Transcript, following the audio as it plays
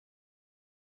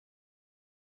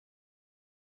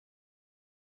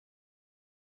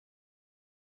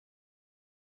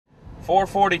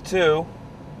442.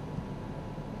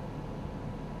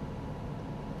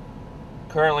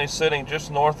 Currently sitting just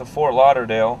north of Fort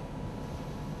Lauderdale.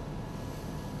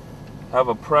 Have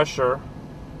a pressure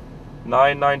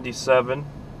 997.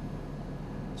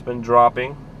 It's been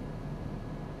dropping.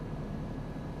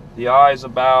 The eye is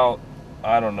about,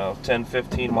 I don't know,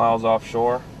 10-15 miles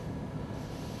offshore.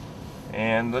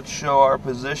 And let's show our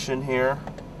position here.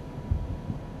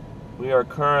 We are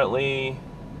currently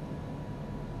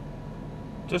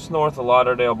just north of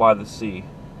Lauderdale by the sea.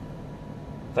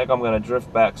 I think I'm going to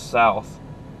drift back south.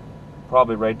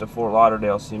 Probably right to Fort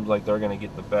Lauderdale. Seems like they're going to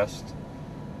get the best.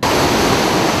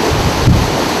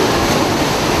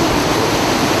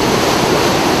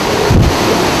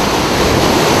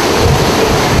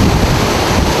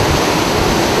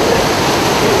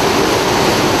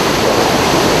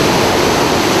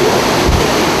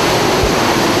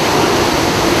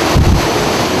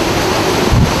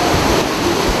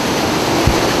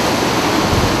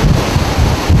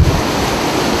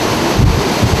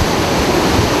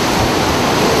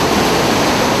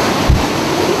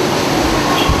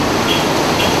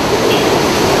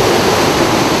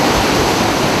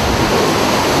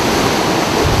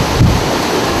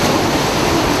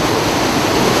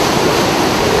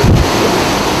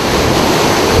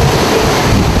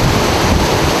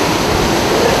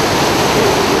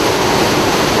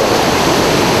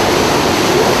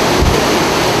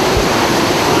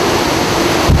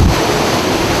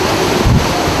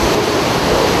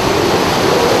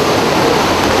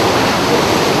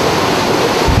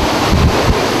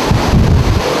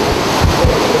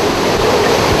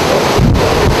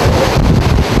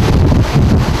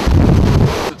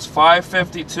 It's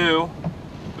 552.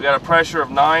 We got a pressure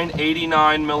of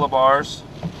 989 millibars.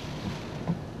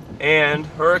 And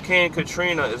Hurricane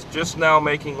Katrina is just now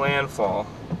making landfall.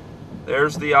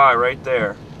 There's the eye right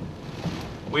there.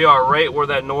 We are right where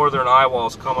that northern eyewall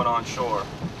is coming on shore.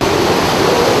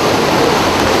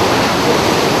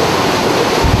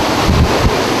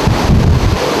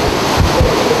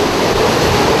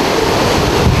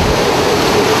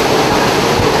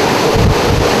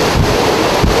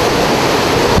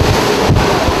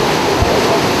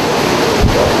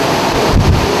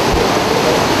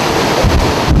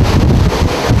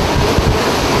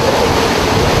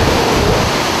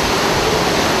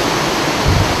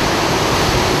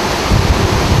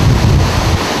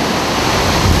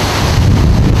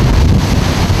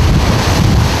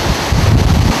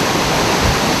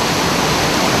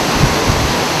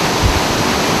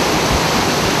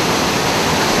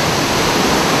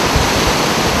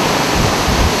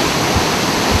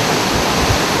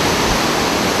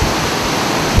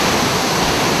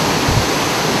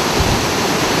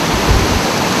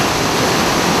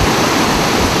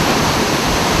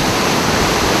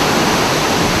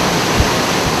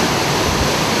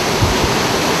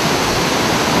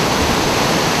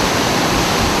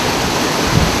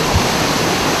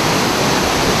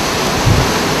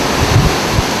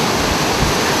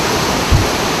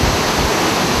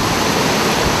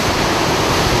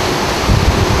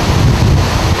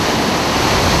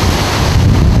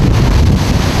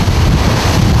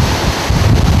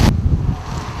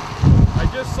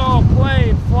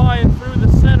 Flying through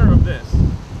the center of this.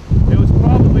 It was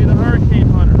probably the hurricane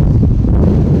hunters.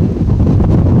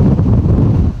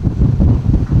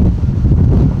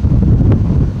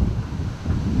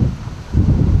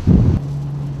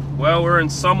 Well, we're in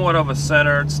somewhat of a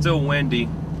center. It's still windy,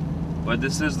 but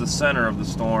this is the center of the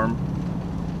storm.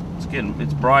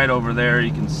 It's bright over there,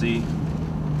 you can see.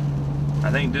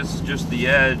 I think this is just the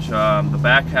edge. The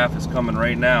back half is coming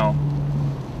right now.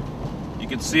 You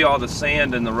can see all the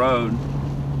sand in the road.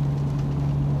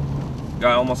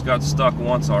 Guy almost got stuck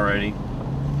once already.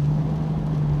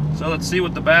 So let's see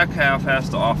what the back half has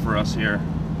to offer us here.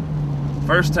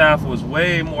 First half was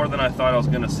way more than I thought I was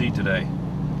going to see today.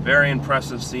 Very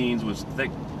impressive scenes with thick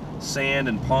sand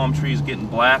and palm trees getting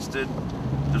blasted.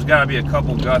 There's got to be a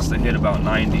couple gusts that hit about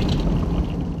 90.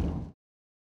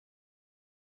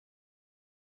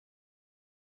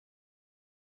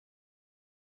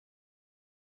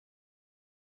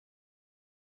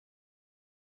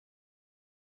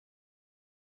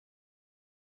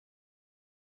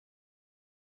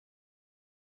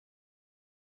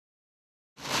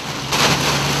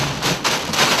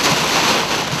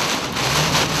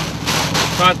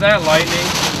 Caught that lightning.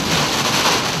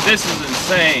 This is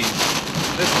insane.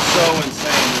 This is so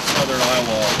insane, this southern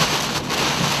eyewall.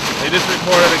 They just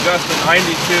recorded a gust of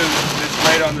 92 just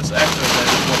right on this exit that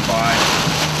just went by.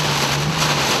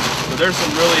 So there's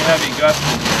some really heavy gusts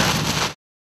in here.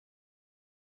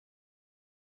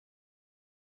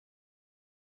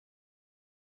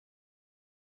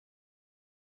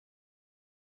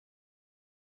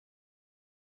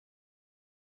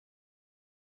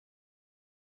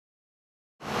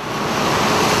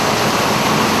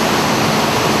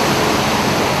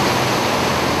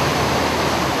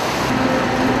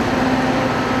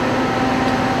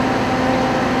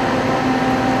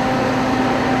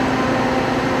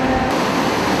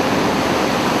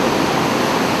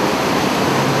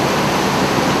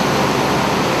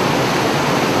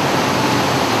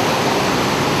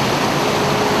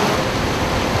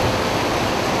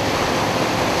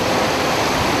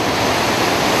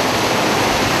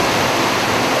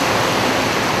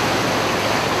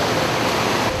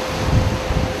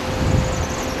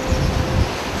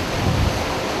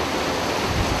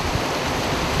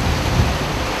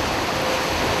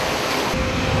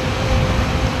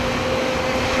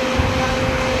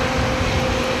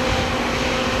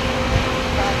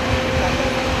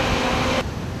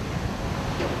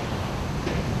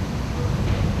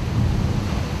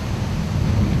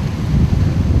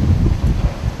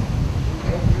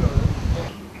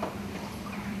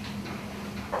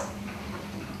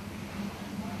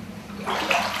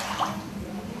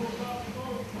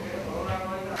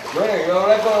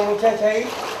 thấy.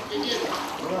 Cái gì?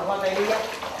 Đúng là hoa tay đi á.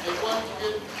 Cái quan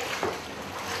cái